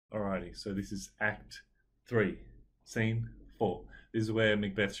Alrighty, so this is Act 3, Scene 4. This is where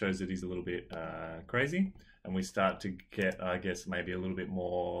Macbeth shows that he's a little bit crazy, and we start to get, I guess, maybe a little bit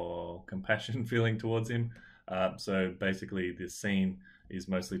more compassion feeling towards him. So basically this scene is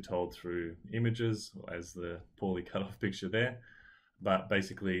mostly told through images, as the poorly cut off picture there. But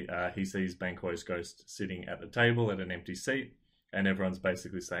basically he sees Banquo's ghost sitting at the table at an empty seat, and everyone's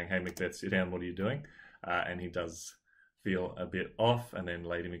basically saying, "Hey Macbeth, sit down, what are you doing?" And he does feel a bit off, and then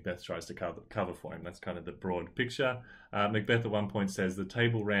Lady Macbeth tries to cover for him. That's kind of the broad picture. Macbeth at one point says, "The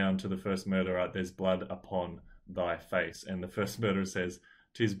table round to the first murderer, there's blood upon thy face." And the first murderer says,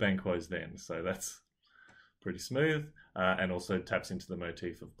 "'Tis Banquo's then." So that's pretty smooth, and also taps into the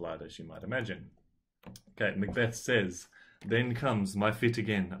motif of blood, as you might imagine. Okay, Macbeth says, "Then comes my fit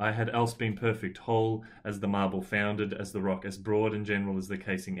again. I had else been perfect, whole as the marble, founded as the rock, as broad and general as the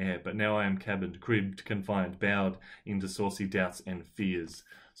casing air. But now I am cabined, cribbed, confined, bowed into saucy doubts and fears."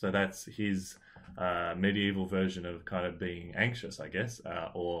 So that's his medieval version of kind of being anxious, I guess,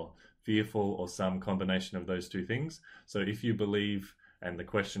 or fearful, or some combination of those two things. So if you believe, and the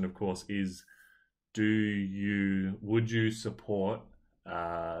question of course is, would you support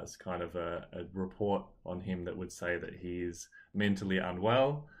it's kind of a report on him that would say that he is mentally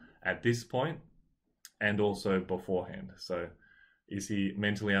unwell at this point and also beforehand? So is he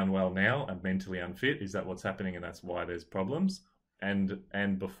mentally unwell now and mentally unfit? Is that what's happening and that's why there's problems?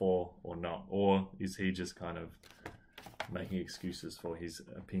 And before or not? Or is he just kind of making excuses for his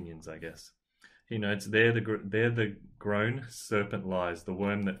opinions, I guess? He notes, there the grown serpent lies, the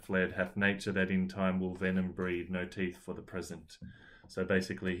worm that fled hath nature that in time will venom breed, no teeth for the present. So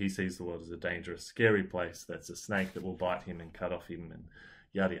basically he sees the world as a dangerous, scary place that's a snake that will bite him and cut off him and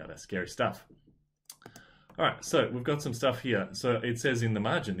yada yada, scary stuff. Alright, so we've got some stuff here. So it says in the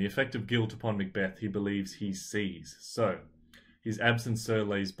margin, the effect of guilt upon Macbeth he believes he sees. So his absence so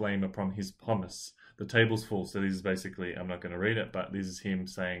lays blame upon his pomace. The table's full. So this is basically, I'm not going to read it, but this is him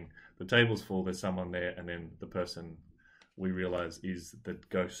saying the table's full, there's someone there, and then the person we realize is the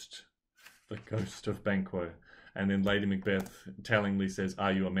ghost of Banquo. And then Lady Macbeth tellingly says,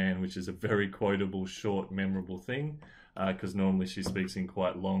 "Are you a man?" which is a very quotable, short, memorable thing, because normally she speaks in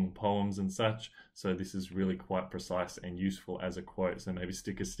quite long poems and such. So this is really quite precise and useful as a quote. So maybe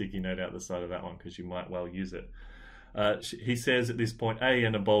stick a sticky note out the side of that one, because you might well use it. He says at this point,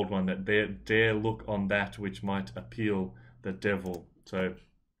 and a bold one, that dare look on that which might appeal the devil. So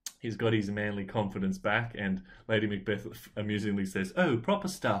he's got his manly confidence back, and Lady Macbeth amusingly says, "Oh, proper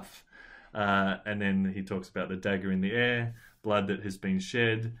stuff." And then he talks about the dagger in the air, blood that has been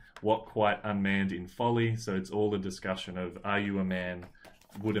shed, what quite unmanned in folly. So it's all a discussion of, are you a man?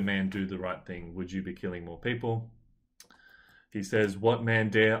 Would a man do the right thing? Would you be killing more people? He says, "What man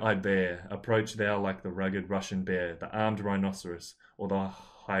dare I bear? Approach thou like the rugged Russian bear, the armed rhinoceros, or the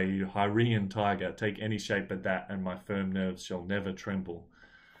Hyriean tiger. Take any shape but that, and my firm nerves shall never tremble.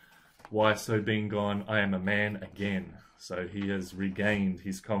 Why, so being gone, I am a man again." So he has regained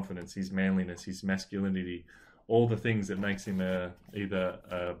his confidence, his manliness, his masculinity, all the things that makes him either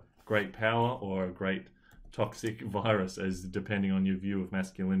a great power or a great toxic virus, as depending on your view of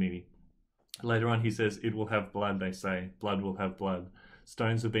masculinity. Later on he says, "It will have blood, they say. Blood will have blood.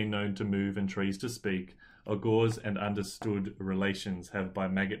 Stones have been known to move and trees to speak. Augurs and understood relations have by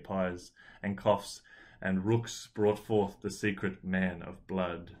magpies and coughs and rooks brought forth the secret man of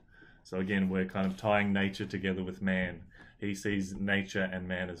blood." So again, we're kind of tying nature together with man. He sees nature and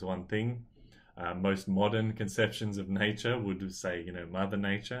man as one thing. Most modern conceptions of nature would say, Mother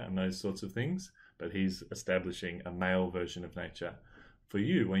Nature and those sorts of things, but he's establishing a male version of nature. For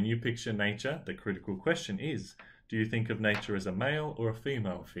you, when you picture nature, the critical question is, do you think of nature as a male or a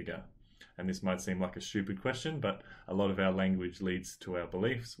female figure? And this might seem like a stupid question, but a lot of our language leads to our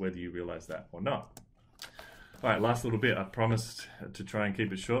beliefs, whether you realize that or not. All right, last little bit. I promised to try and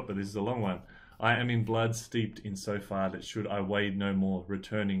keep it short, but this is a long one. "I am in blood steeped in so far that should I wade no more,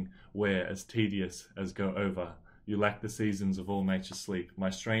 returning where as tedious as go over. You lack the seasons of all nature's sleep. My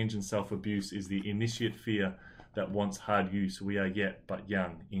strange and self-abuse is the initiate fear that wants hard use. We are yet but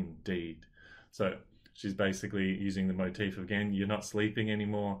young indeed." So she's basically using the motif of, again, you're not sleeping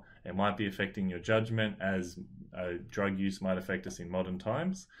anymore. It might be affecting your judgment, as drug use might affect us in modern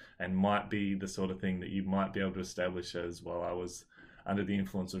times, and might be the sort of thing that you might be able to establish as, well, I was under the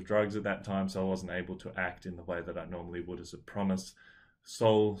influence of drugs at that time, so I wasn't able to act in the way that I normally would as a promised,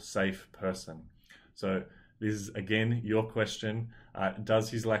 soul-safe person. So this is, again, your question. Does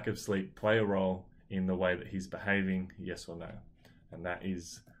his lack of sleep play a role in the way that he's behaving, yes or no? And that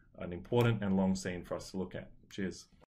is an important and long scene for us to look at. Cheers.